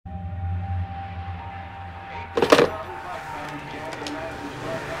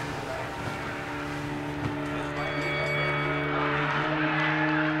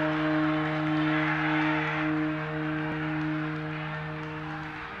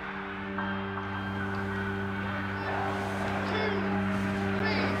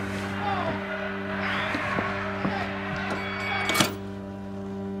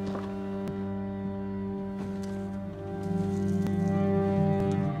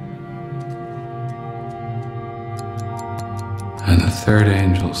And the third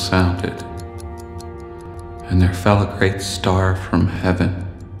angel sounded, and there fell a great star from heaven,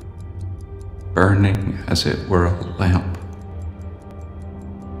 burning as it were a lamp.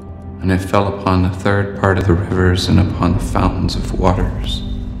 And it fell upon the third part of the rivers and upon the fountains of waters.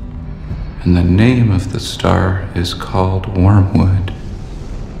 And the name of the star is called Wormwood.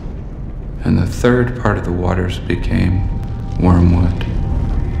 And the third part of the waters became wormwood.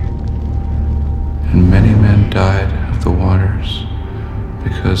 And many men died of the waters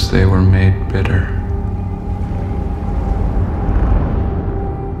because they were made bitter.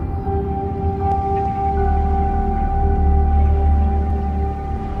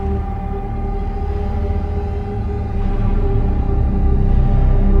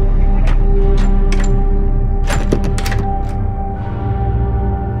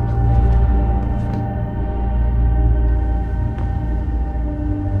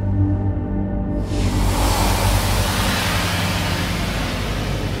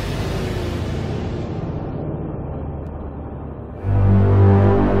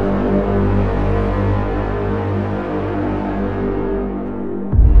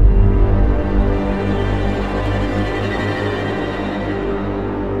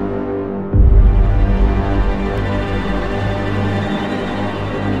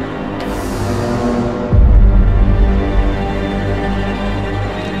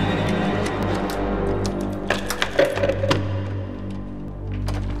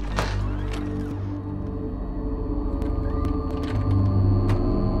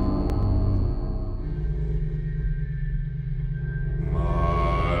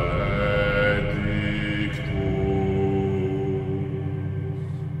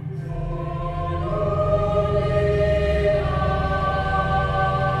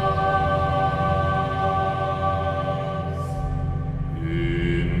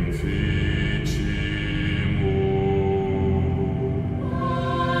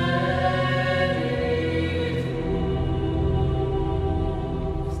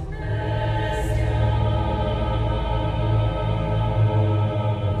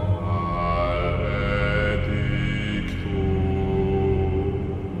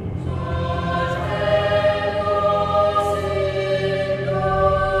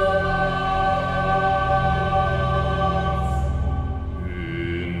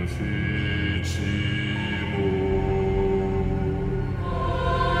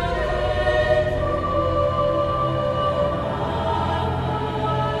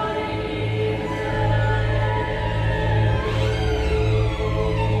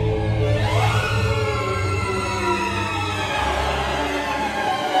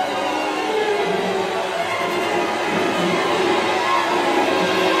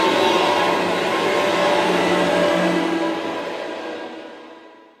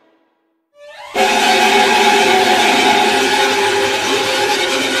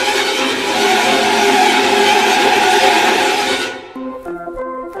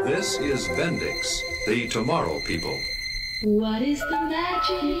 This is Bendix, the Tomorrow People. What is the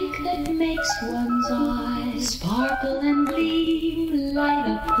magic that makes one's eyes sparkle and gleam, light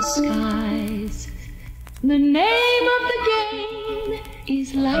up the skies? The name of the game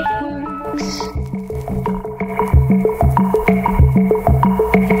is Lightworks.